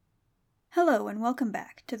Hello and welcome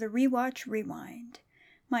back to the Rewatch Rewind.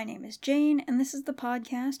 My name is Jane, and this is the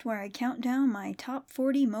podcast where I count down my top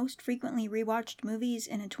 40 most frequently rewatched movies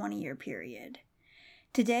in a 20-year period.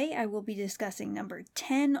 Today I will be discussing number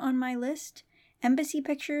 10 on my list, Embassy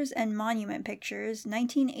Pictures and Monument Pictures'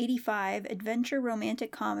 1985 adventure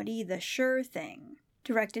romantic comedy The Sure Thing,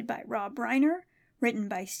 directed by Rob Reiner, written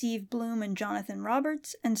by Steve Blum and Jonathan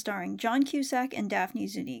Roberts, and starring John Cusack and Daphne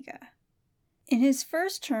Zuniga. In his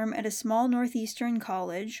first term at a small northeastern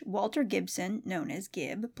college, Walter Gibson, known as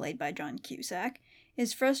Gib, played by John Cusack,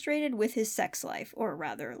 is frustrated with his sex life, or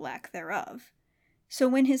rather lack thereof. So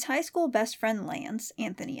when his high school best friend Lance,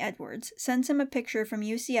 Anthony Edwards, sends him a picture from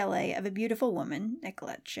UCLA of a beautiful woman,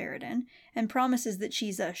 Nicolette Sheridan, and promises that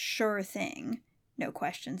she's a sure thing, no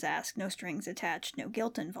questions asked, no strings attached, no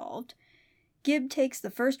guilt involved, Gib takes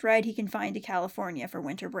the first ride he can find to California for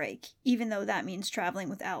winter break, even though that means traveling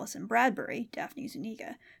with Allison Bradbury, Daphne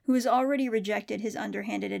Zuniga, who has already rejected his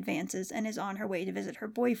underhanded advances and is on her way to visit her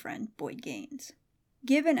boyfriend, Boyd Gaines.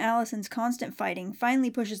 Gib and Allison's constant fighting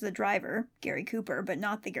finally pushes the driver, Gary Cooper, but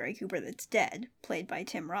not the Gary Cooper that's dead, played by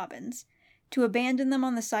Tim Robbins, to abandon them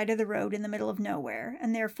on the side of the road in the middle of nowhere,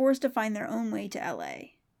 and they are forced to find their own way to LA.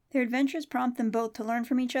 Their adventures prompt them both to learn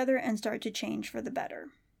from each other and start to change for the better.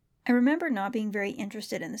 I remember not being very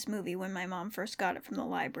interested in this movie when my mom first got it from the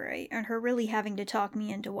library, and her really having to talk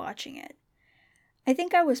me into watching it. I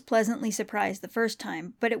think I was pleasantly surprised the first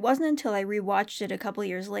time, but it wasn't until I rewatched it a couple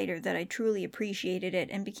years later that I truly appreciated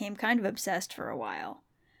it and became kind of obsessed for a while.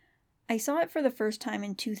 I saw it for the first time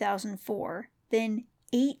in 2004, then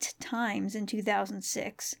 8 times in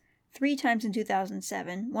 2006, 3 times in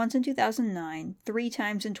 2007, once in 2009, 3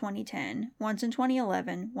 times in 2010, once in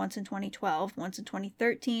 2011, once in 2012, once in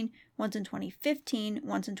 2013, once in 2015,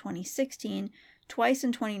 once in 2016, twice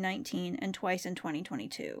in 2019, and twice in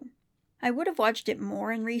 2022. I would have watched it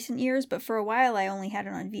more in recent years, but for a while I only had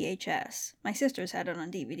it on VHS. My sisters had it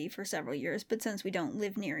on DVD for several years, but since we don't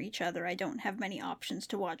live near each other, I don't have many options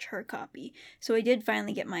to watch her copy, so I did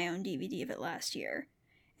finally get my own DVD of it last year.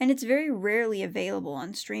 And it's very rarely available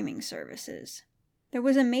on streaming services. There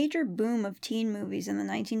was a major boom of teen movies in the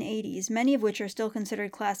 1980s, many of which are still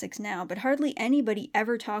considered classics now, but hardly anybody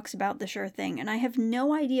ever talks about The Sure Thing, and I have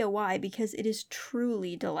no idea why because it is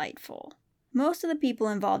truly delightful. Most of the people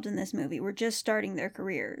involved in this movie were just starting their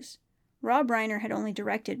careers. Rob Reiner had only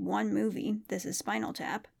directed one movie, This Is Spinal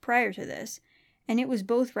Tap, prior to this, and it was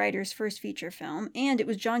both writers' first feature film, and it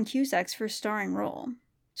was John Cusack's first starring role.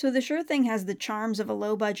 So The Sure Thing has the charms of a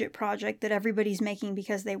low-budget project that everybody's making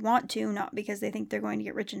because they want to, not because they think they're going to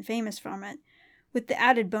get rich and famous from it, with the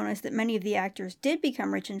added bonus that many of the actors did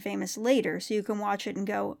become rich and famous later, so you can watch it and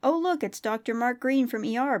go, oh look, it's Dr. Mark Green from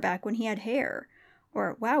ER back when he had hair,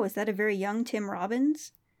 or wow, is that a very young Tim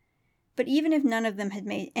Robbins? But even if none of them had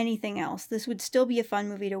made anything else, this would still be a fun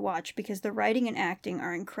movie to watch because the writing and acting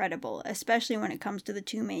are incredible, especially when it comes to the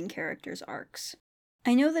two main characters' arcs.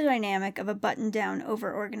 I know the dynamic of a buttoned-down,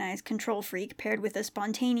 over-organized control freak paired with a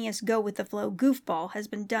spontaneous, go-with-the-flow goofball has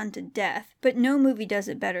been done to death, but no movie does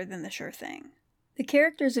it better than The Sure Thing. The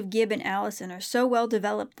characters of Gib and Allison are so well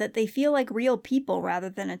developed that they feel like real people rather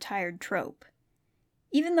than a tired trope.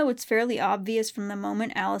 Even though it's fairly obvious from the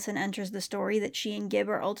moment Allison enters the story that she and Gib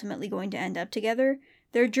are ultimately going to end up together,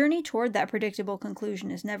 their journey toward that predictable conclusion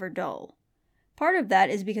is never dull. Part of that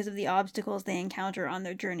is because of the obstacles they encounter on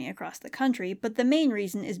their journey across the country, but the main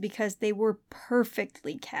reason is because they were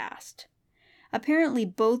perfectly cast. Apparently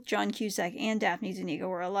both John Cusack and Daphne Zuniga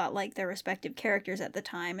were a lot like their respective characters at the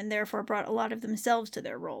time, and therefore brought a lot of themselves to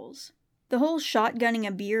their roles. The whole shotgunning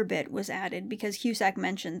a beer bit was added because Cusack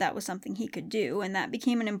mentioned that was something he could do, and that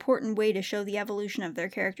became an important way to show the evolution of their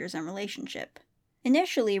characters and relationship.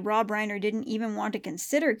 Initially, Rob Reiner didn't even want to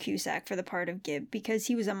consider Cusack for the part of Gib because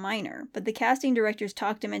he was a minor, but the casting directors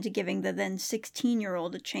talked him into giving the then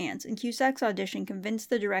 16-year-old a chance, and Cusack's audition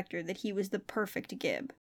convinced the director that he was the perfect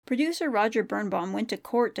Gib. Producer Roger Birnbaum went to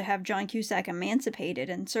court to have John Cusack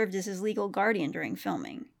emancipated and served as his legal guardian during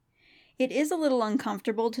filming. It is a little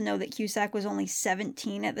uncomfortable to know that Cusack was only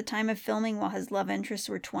 17 at the time of filming while his love interests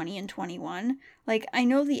were 20 and 21. Like, I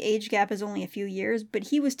know the age gap is only a few years, but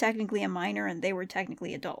he was technically a minor and they were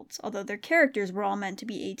technically adults, although their characters were all meant to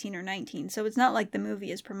be 18 or 19, so it's not like the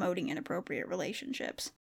movie is promoting inappropriate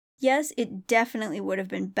relationships. Yes, it definitely would have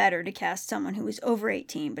been better to cast someone who was over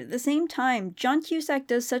 18, but at the same time, John Cusack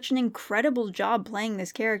does such an incredible job playing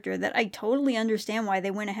this character that I totally understand why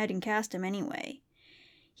they went ahead and cast him anyway.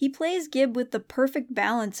 He plays Gib with the perfect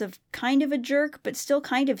balance of kind of a jerk, but still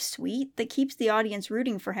kind of sweet, that keeps the audience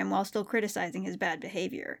rooting for him while still criticizing his bad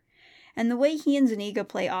behavior. And the way he and Zuniga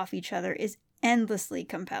play off each other is endlessly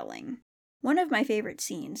compelling. One of my favorite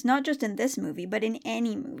scenes, not just in this movie, but in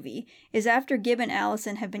any movie, is after Gib and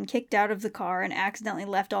Allison have been kicked out of the car and accidentally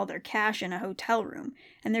left all their cash in a hotel room,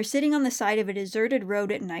 and they're sitting on the side of a deserted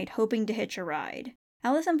road at night hoping to hitch a ride.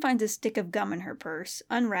 Allison finds a stick of gum in her purse,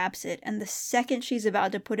 unwraps it, and the second she's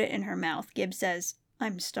about to put it in her mouth, Gib says,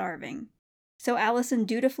 "I'm starving." So Allison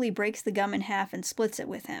dutifully breaks the gum in half and splits it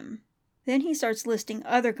with him. Then he starts listing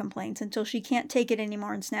other complaints until she can't take it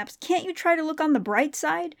anymore and snaps, "Can't you try to look on the bright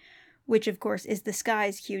side?" Which, of course, is the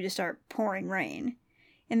sky's cue to start pouring rain.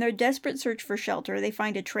 In their desperate search for shelter, they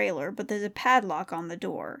find a trailer, but there's a padlock on the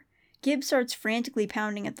door. Gib starts frantically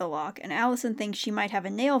pounding at the lock, and Allison thinks she might have a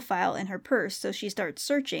nail file in her purse, so she starts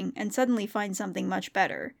searching, and suddenly finds something much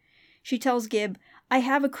better. She tells Gib, "I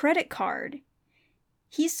have a credit card."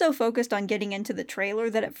 He's so focused on getting into the trailer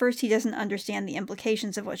that at first he doesn't understand the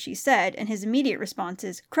implications of what she said, and his immediate response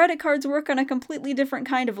is, "Credit cards work on a completely different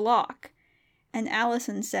kind of lock." And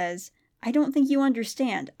Allison says, "I don't think you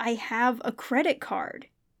understand. I have a credit card."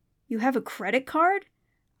 "You have a credit card?"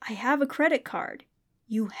 "I have a credit card."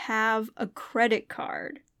 "You have a credit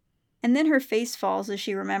card." And then her face falls as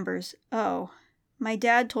she remembers, "Oh, my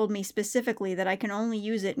dad told me specifically that I can only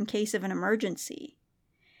use it in case of an emergency."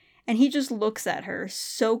 And he just looks at her,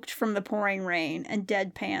 soaked from the pouring rain, and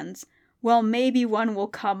deadpans, "Well, maybe one will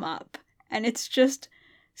come up." And it's just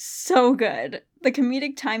so good. The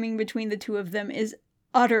comedic timing between the two of them is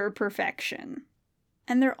utter perfection.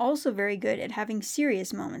 And they're also very good at having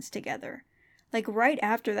serious moments together. Like right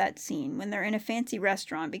after that scene, when they're in a fancy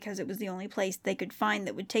restaurant because it was the only place they could find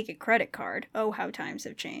that would take a credit card. Oh, how times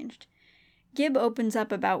have changed. Gib opens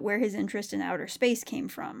up about where his interest in outer space came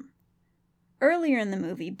from. Earlier in the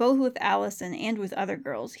movie, both with Allison and with other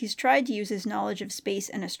girls, he's tried to use his knowledge of space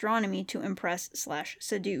and astronomy to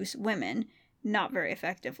impress/seduce women, not very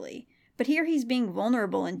effectively. But here he's being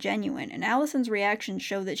vulnerable and genuine, and Allison's reactions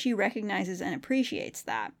show that she recognizes and appreciates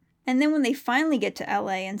that. And then when they finally get to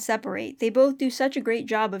LA and separate, they both do such a great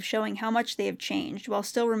job of showing how much they have changed while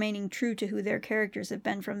still remaining true to who their characters have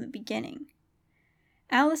been from the beginning.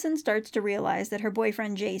 Allison starts to realize that her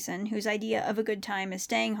boyfriend Jason, whose idea of a good time is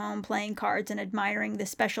staying home, playing cards, and admiring the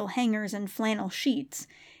special hangers and flannel sheets,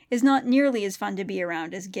 is not nearly as fun to be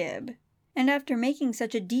around as Gib. And after making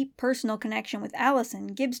such a deep personal connection with Allison,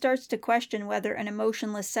 Gib starts to question whether an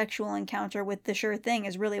emotionless sexual encounter with the sure thing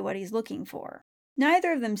is really what he's looking for.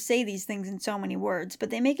 Neither of them say these things in so many words, but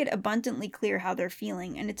they make it abundantly clear how they're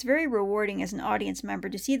feeling, and it's very rewarding as an audience member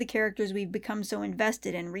to see the characters we've become so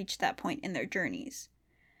invested in reach that point in their journeys.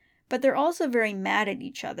 But they're also very mad at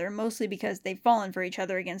each other, mostly because they've fallen for each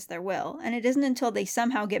other against their will, and it isn't until they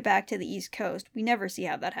somehow get back to the East Coast, we never see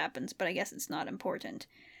how that happens, but I guess it's not important,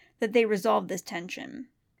 that they resolve this tension.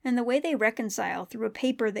 And the way they reconcile through a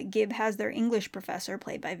paper that Gib has their English professor,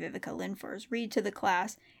 played by Vivica Lindfors, read to the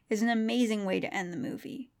class is an amazing way to end the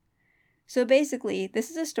movie. So basically, this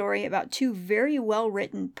is a story about two very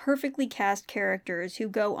well-written, perfectly cast characters who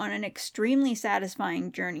go on an extremely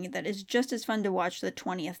satisfying journey that is just as fun to watch the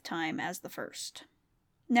 20th time as the first.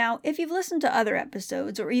 Now, if you've listened to other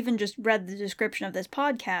episodes or even just read the description of this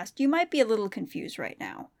podcast, you might be a little confused right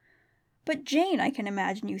now. But Jane, I can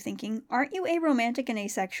imagine you thinking, aren't you aromantic and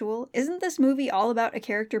asexual? Isn't this movie all about a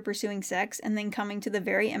character pursuing sex and then coming to the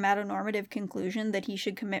very amatonormative conclusion that he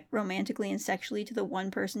should commit romantically and sexually to the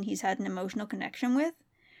one person he's had an emotional connection with?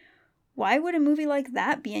 Why would a movie like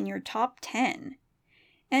that be in your top 10?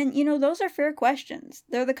 And, those are fair questions.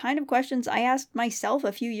 They're the kind of questions I asked myself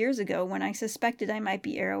a few years ago when I suspected I might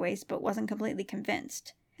be aroace but wasn't completely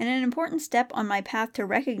convinced. And an important step on my path to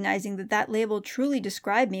recognizing that that label truly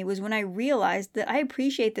described me was when I realized that I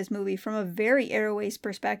appreciate this movie from a very aroace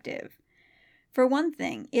perspective. For one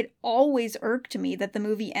thing, it always irked me that the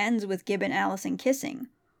movie ends with Gib and Allison kissing.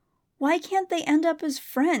 Why can't they end up as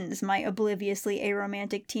friends, my obliviously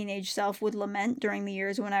aromantic teenage self would lament during the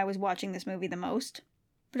years when I was watching this movie the most.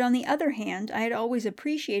 But on the other hand, I had always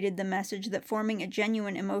appreciated the message that forming a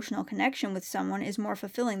genuine emotional connection with someone is more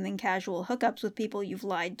fulfilling than casual hookups with people you've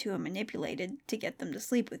lied to and manipulated to get them to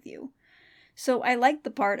sleep with you. So I liked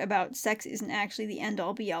the part about sex isn't actually the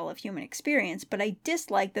end-all be-all of human experience, but I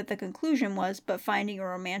disliked that the conclusion was, but finding a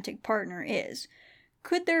romantic partner is.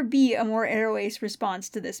 Could there be a more aroace response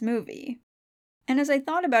to this movie? And as I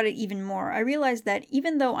thought about it even more, I realized that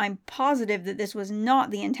even though I'm positive that this was not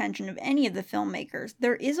the intention of any of the filmmakers,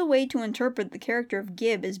 there is a way to interpret the character of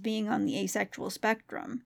Gib as being on the asexual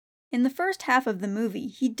spectrum. In the first half of the movie,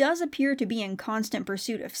 he does appear to be in constant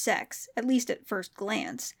pursuit of sex, at least at first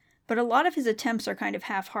glance, but a lot of his attempts are kind of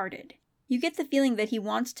half-hearted. You get the feeling that he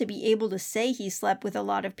wants to be able to say he slept with a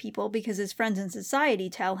lot of people because his friends in society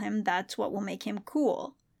tell him that's what will make him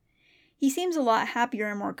cool. He seems a lot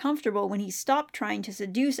happier and more comfortable when he stopped trying to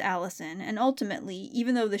seduce Allison, and ultimately,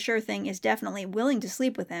 even though the sure thing is definitely willing to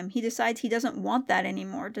sleep with him, he decides he doesn't want that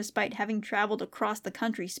anymore despite having traveled across the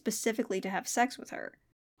country specifically to have sex with her.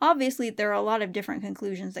 Obviously, there are a lot of different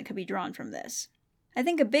conclusions that could be drawn from this. I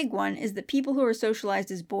think a big one is that people who are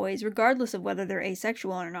socialized as boys, regardless of whether they're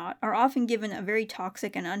asexual or not, are often given a very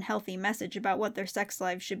toxic and unhealthy message about what their sex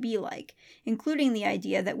lives should be like, including the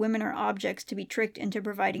idea that women are objects to be tricked into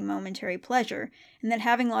providing momentary pleasure, and that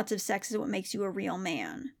having lots of sex is what makes you a real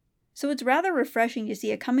man. So it's rather refreshing to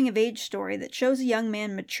see a coming-of-age story that shows a young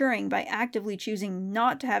man maturing by actively choosing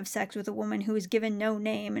not to have sex with a woman who is given no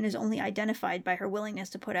name and is only identified by her willingness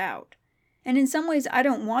to put out. And in some ways, I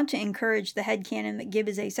don't want to encourage the headcanon that Gib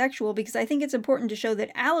is asexual because I think it's important to show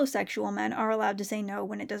that allosexual men are allowed to say no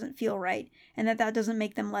when it doesn't feel right, and that doesn't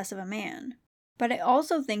make them less of a man. But I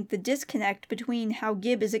also think the disconnect between how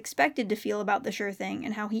Gib is expected to feel about the sure thing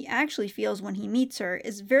and how he actually feels when he meets her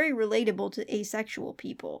is very relatable to asexual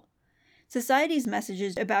people. Society's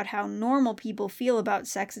messages about how normal people feel about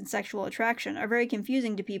sex and sexual attraction are very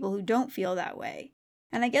confusing to people who don't feel that way.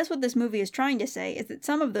 And I guess what this movie is trying to say is that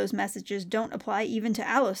some of those messages don't apply even to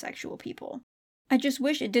allosexual people. I just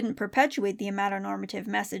wish it didn't perpetuate the amatonormative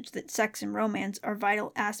message that sex and romance are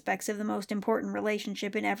vital aspects of the most important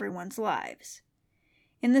relationship in everyone's lives.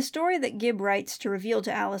 In the story that Gib writes to reveal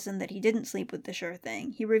to Allison that he didn't sleep with the sure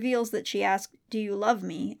thing, he reveals that she asked, "Do you love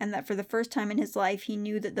me?" and that for the first time in his life he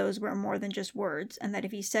knew that those were more than just words, and that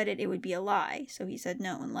if he said it, it would be a lie, so he said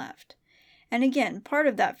no and left. And again, part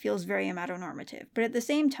of that feels very amatonormative, but at the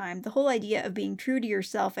same time, the whole idea of being true to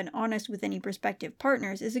yourself and honest with any prospective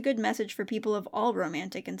partners is a good message for people of all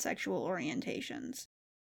romantic and sexual orientations.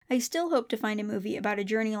 I still hope to find a movie about a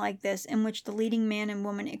journey like this in which the leading man and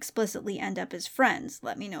woman explicitly end up as friends,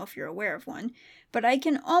 let me know if you're aware of one, but I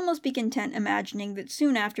can almost be content imagining that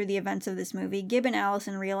soon after the events of this movie, Gib and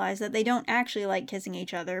Allison realize that they don't actually like kissing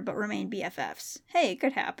each other, but remain BFFs. Hey, it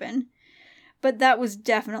could happen. But that was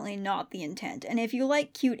definitely not the intent, and if you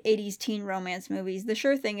like cute 80s teen romance movies, The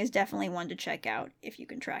Sure Thing is definitely one to check out, if you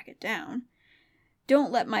can track it down.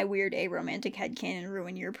 Don't let my weird aromantic headcanon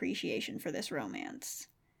ruin your appreciation for this romance.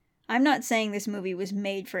 I'm not saying this movie was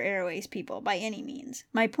made for Aroace people, by any means.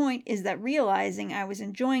 My point is that realizing I was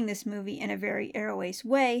enjoying this movie in a very Aroace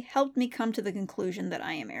way helped me come to the conclusion that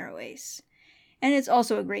I am Aroace. And it's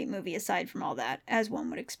also a great movie aside from all that, as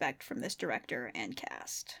one would expect from this director and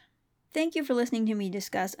cast. Thank you for listening to me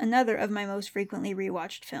discuss another of my most frequently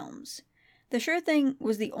rewatched films. The Sure Thing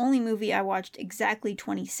was the only movie I watched exactly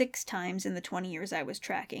 26 times in the 20 years I was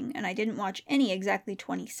tracking, and I didn't watch any exactly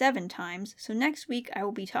 27 times, so next week I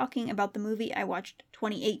will be talking about the movie I watched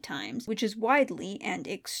 28 times, which is widely, and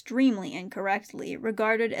extremely incorrectly,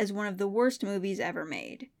 regarded as one of the worst movies ever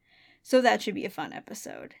made. So that should be a fun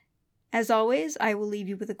episode. As always, I will leave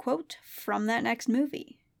you with a quote from that next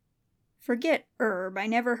movie. Forget herb, I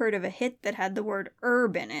never heard of a hit that had the word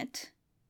herb in it.